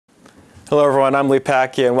Hello, everyone. I'm Lee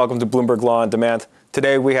Pacchia, and welcome to Bloomberg Law on Demand.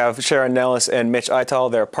 Today, we have Sharon, Nelles, and Mitch Eitel.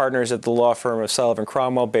 They're partners at the law firm of Sullivan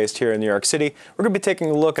Cromwell, based here in New York City. We're going to be taking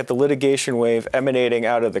a look at the litigation wave emanating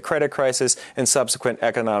out of the credit crisis and subsequent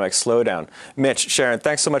economic slowdown. Mitch, Sharon,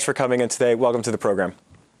 thanks so much for coming in today. Welcome to the program.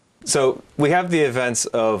 So we have the events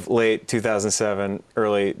of late 2007,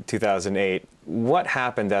 early 2008. What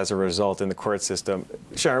happened as a result in the court system?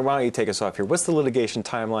 Sharon, why don't you take us off here? What's the litigation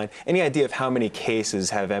timeline? Any idea of how many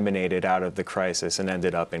cases have emanated out of the crisis and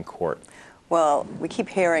ended up in court? Well, we keep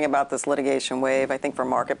hearing about this litigation wave. I think for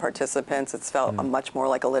market participants, it's felt much more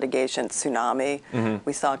like a litigation tsunami.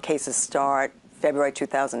 We saw cases start February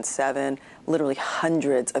 2007, literally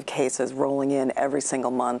hundreds of cases rolling in every single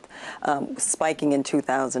month, spiking in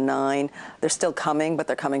 2009. They're still coming, but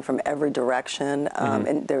they're coming from every direction,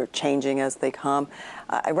 and they're changing as they come.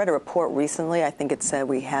 I read a report recently. I think it said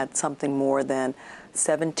we had something more than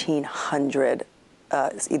 1,700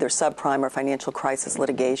 either subprime or financial crisis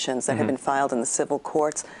litigations that have been filed in the civil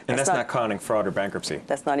courts. And that's not counting fraud or bankruptcy.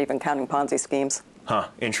 That's not even counting Ponzi schemes. Huh,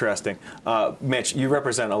 interesting. Mitch, you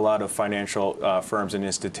represent a lot of financial firms and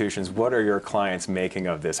institutions. What are your clients making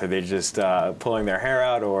of this? Are they just pulling their hair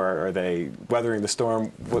out, or are they weathering the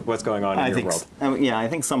storm? What's going on in your world? Yeah, I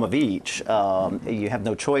think some of each. You have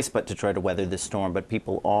no choice but to try to weather this storm, but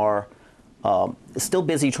people are still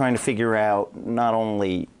busy trying to figure out not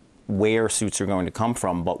only where suits are going to come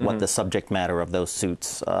from, but what the subject matter of those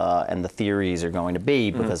suits and the theories are going to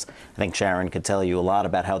be, because I think Sharon could tell you a lot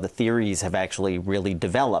about how the theories have actually really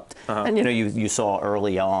developed. And you saw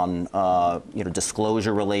early on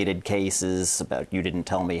disclosure-related cases about you didn't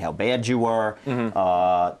tell me how bad you were,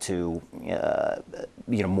 to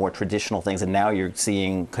more traditional things, and now you're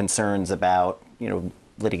seeing concerns about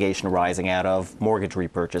litigation arising out of mortgage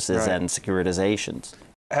repurchases and securitizations.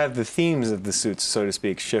 Have the themes of the suits, so to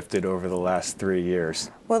speak, shifted over the last 3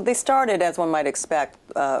 years? Well, they started, as one might expect,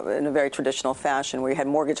 in a very traditional fashion, where you had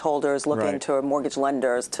mortgage holders looking to mortgage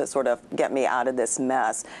lenders to sort of get me out of this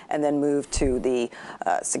mess, and then moved to the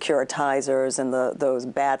securitizers and those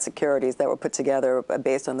bad securities that were put together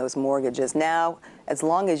based on those mortgages. Now, as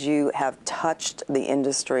long as you have touched the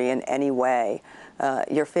industry in any way,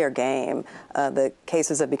 you're fair game. The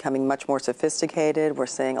cases are becoming much more sophisticated. We're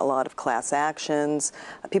seeing a lot of class actions.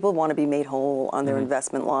 People want to be made whole on their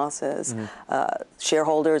investment losses.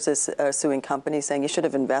 Shareholders are suing companies saying you should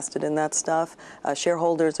have invested in that stuff.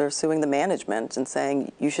 Shareholders are suing the management and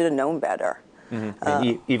saying you should have known better.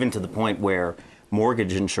 And even to the point where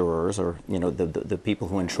mortgage insurers, or the people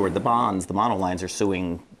who insured the bonds, the monolines, are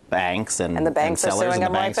suing banks, and the banks are suing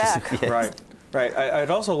them right back. Right. I'd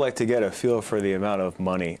also like to get a feel for the amount of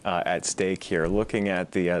money at stake here. Looking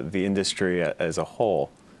at the industry as a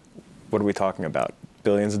whole, what are we talking about?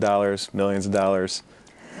 Billions of dollars, millions of dollars?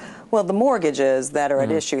 Well, the mortgages that are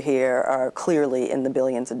at issue here are clearly in the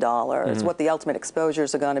billions of dollars. What the ultimate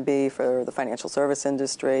exposures are going to be for the financial service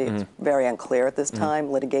industry, it's very unclear at this time.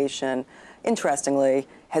 Litigation, interestingly,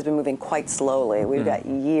 has been moving quite slowly. We've got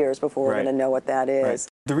years before we're going to know what that is.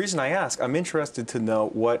 The reason I ask, I'm interested to know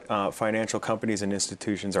what financial companies and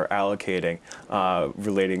institutions are allocating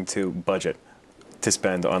relating to budget to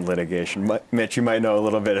spend on litigation. Mitch, you might know a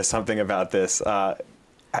little bit of something about this.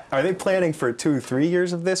 Are they planning for 2 or 3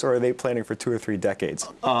 years of this, or are they planning for 2 or 3 decades?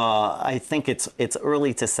 I think it's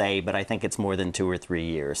early to say, but I think it's more than 2 or 3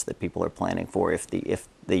 years that people are planning for if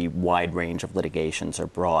the wide range of litigations are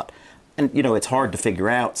brought. And it's hard to figure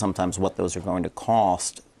out sometimes what those are going to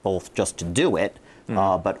cost, both just to do it,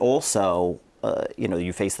 but also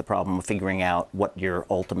you face the problem of figuring out what your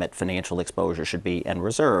ultimate financial exposure should be and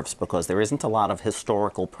reserves, because there isn't a lot of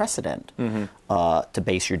historical precedent to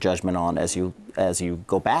base your judgment on as you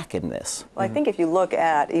go back in this. Well, I think if you look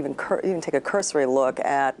at, even take a cursory look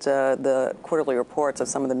at the quarterly reports of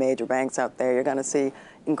some of the major banks out there, you're going to see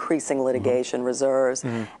increasing litigation reserves.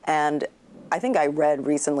 And I think I read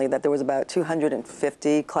recently that there was about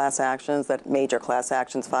 250 class actions, major class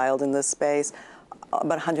actions filed in this space.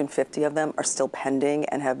 About 150 of them are still pending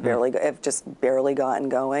and have just barely gotten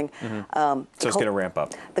going. So it's going to ramp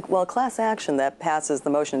up. Well, class action that passes the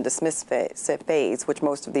motion to dismiss phase, which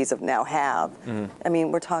most of these have now have, I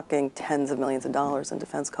mean, we're talking tens of millions of dollars in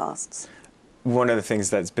defense costs. One of the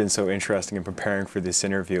things that's been so interesting in preparing for this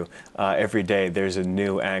interview, every day there's a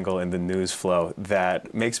new angle in the news flow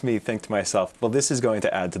that makes me think to myself, well, this is going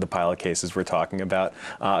to add to the pile of cases we're talking about.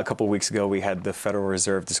 A couple of weeks ago, we had the Federal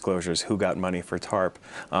Reserve disclosures, who got money for TARP.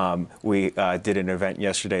 We did an event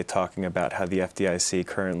yesterday talking about how the FDIC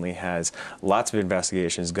currently has lots of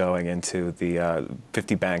investigations going into the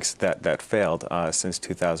 50 banks that failed since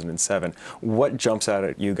 2007. What jumps out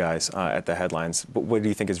at you guys at the headlines? What do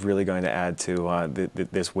you think is really going to add to to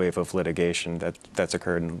this wave of litigation that's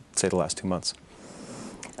occurred in, say, the last 2 months?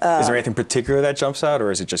 Is there anything particular that jumps out, or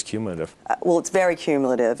is it just cumulative? Well, it's very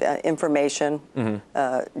cumulative. Information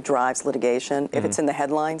drives litigation. If it's in the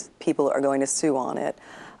headlines, people are going to sue on it.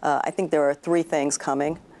 I think there are 3 things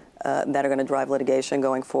coming that are going to drive litigation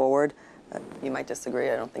going forward. You might disagree.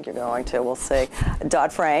 I don't think you're going to. We'll see.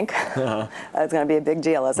 Dodd-Frank is going to be a big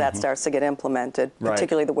deal as that starts to get implemented,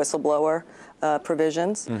 particularly the whistleblower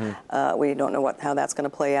provisions. We don't know how that's going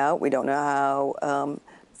to play out. We don't know how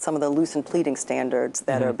some of the loosened pleading standards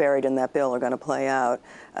that are buried in that bill are going to play out.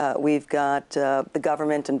 We've got the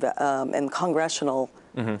government and congressional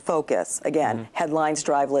focus. Again, headlines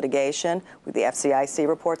drive litigation. With the FCIC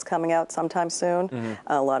reports coming out sometime soon,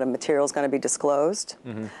 a lot of material is going to be disclosed.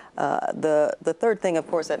 The third thing, of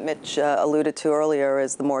course, that Mitch alluded to earlier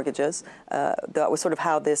is the mortgages. That was sort of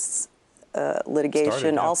how this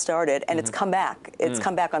litigation all started, and it's come back. It's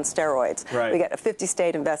come back on steroids. We got a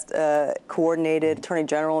 50-state coordinated Attorney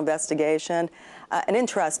General investigation, and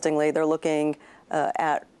interestingly, they're looking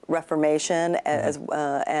at reformation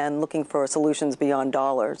and looking for solutions beyond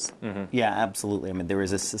dollars. Yeah, absolutely. I mean, there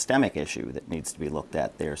is a systemic issue that needs to be looked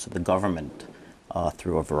at there. So the government,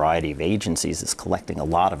 through a variety of agencies, is collecting a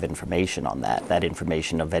lot of information on that. That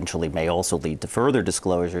information eventually may also lead to further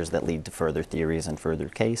disclosures that lead to further theories and further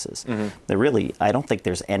cases. I don't think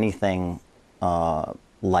there's anything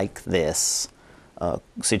like this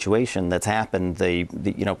situation that's happened.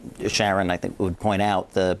 Sharon, I think, would point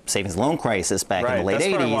out the savings loan crisis back in the late 80s.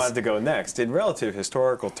 That's where I wanted to go next. In relative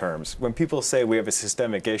historical terms, when people say we have a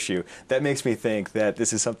systemic issue, that makes me think that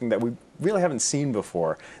this is something that we really haven't seen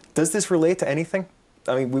before. Does this relate to anything?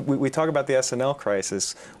 I mean, we talk about the S&L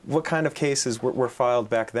crisis. What kind of cases were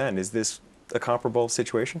filed back then? Is this a comparable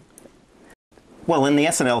situation? Well, in the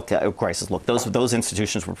S&L crisis, look, those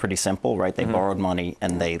institutions were pretty simple, right? They borrowed money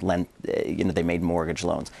and they lent, they made mortgage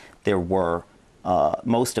loans. There were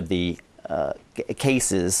most of the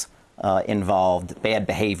cases involved bad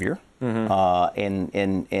behavior in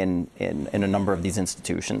a number of these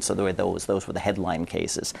institutions. So those were the headline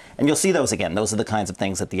cases, and you'll see those again. Those are the kinds of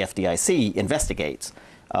things that the FDIC investigates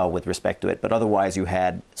with respect to it. But otherwise, you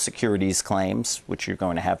had securities claims, which you're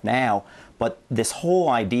going to have now. But this whole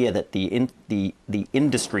idea that the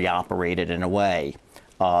industry operated in a way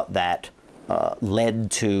that led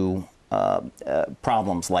to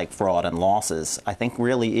problems like fraud and losses, I think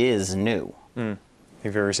really is new.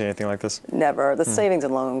 Have you ever seen anything like this? Never. The savings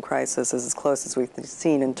and loan crisis is as close as we've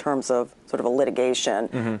seen in terms of sort of a litigation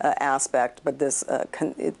aspect, but this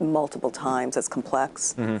multiple times is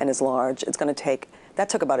complex and is large. It's going to take. That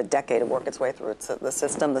took about a decade to work its way through the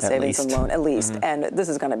system, the savings and loan, at least. And this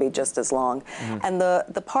is going to be just as long. And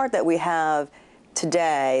the part that we have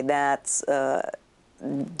today that's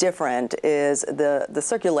different is the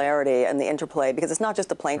circularity and the interplay, because it's not just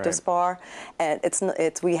the plaintiff's bar, and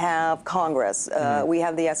we have Congress, we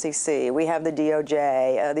have the SEC, we have the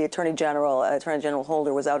DOJ, the Attorney General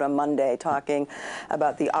Holder was out on Monday talking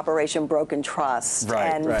about the Operation Broken Trust,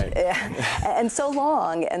 and so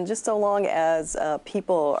long as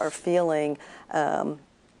people are feeling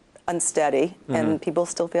unsteady, and people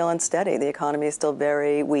still feel unsteady. The economy is still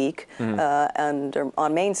very weak, and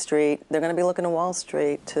on Main Street, they're going to be looking to Wall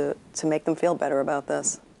Street to make them feel better about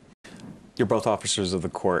this. You're both officers of the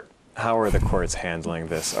court. How are the courts handling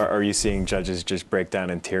this? Are you seeing judges just break down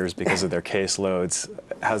in tears because of their caseloads?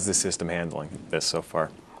 How's the system handling this so far?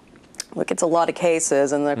 Look, it's a lot of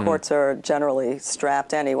cases, and the courts are generally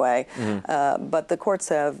strapped anyway, but the courts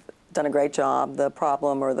have done a great job. The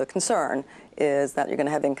problem or the concern is that you're going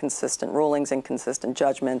to have inconsistent rulings, inconsistent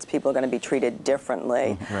judgments. People are going to be treated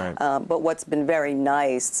differently. But what's been very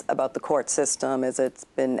nice about the court system is it's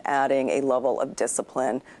been adding a level of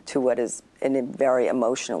discipline to what is a very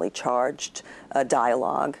emotionally charged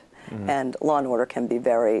dialogue. And law and order can be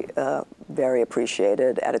very, very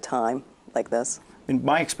appreciated at a time like this. In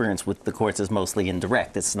my experience with the courts is mostly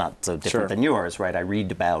indirect. It's not so different than yours, right? I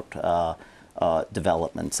read about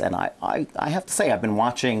developments, and I have to say I've been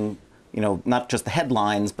watching, not just the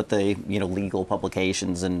headlines, but the legal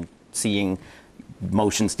publications, and seeing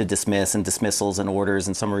motions to dismiss and dismissals and orders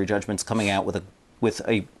and summary judgments coming out with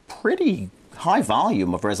a pretty high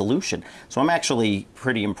volume of resolution. So I'm actually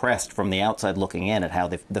pretty impressed from the outside looking in at how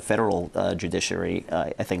the federal judiciary,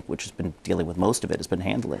 I think, which has been dealing with most of it, has been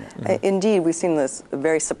handling it. Indeed, we've seen this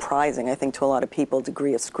very surprising, I think, to a lot of people,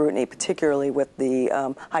 degree of scrutiny, particularly with the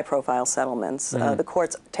high-profile settlements. The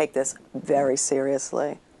courts take this very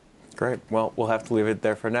seriously. Great. Well, we'll have to leave it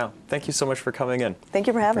there for now. Thank you so much for coming in. Thank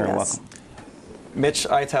you for having us. You're welcome. Mitch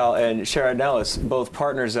Eitel and Sharon Nelles, both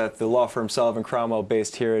partners at the law firm Sullivan Cromwell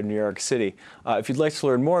based here in New York City. If you'd like to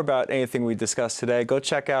learn more about anything we discussed today, go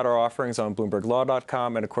check out our offerings on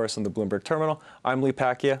BloombergLaw.com and, of course, on the Bloomberg Terminal. I'm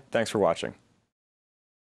Pacchia. Thanks for watching.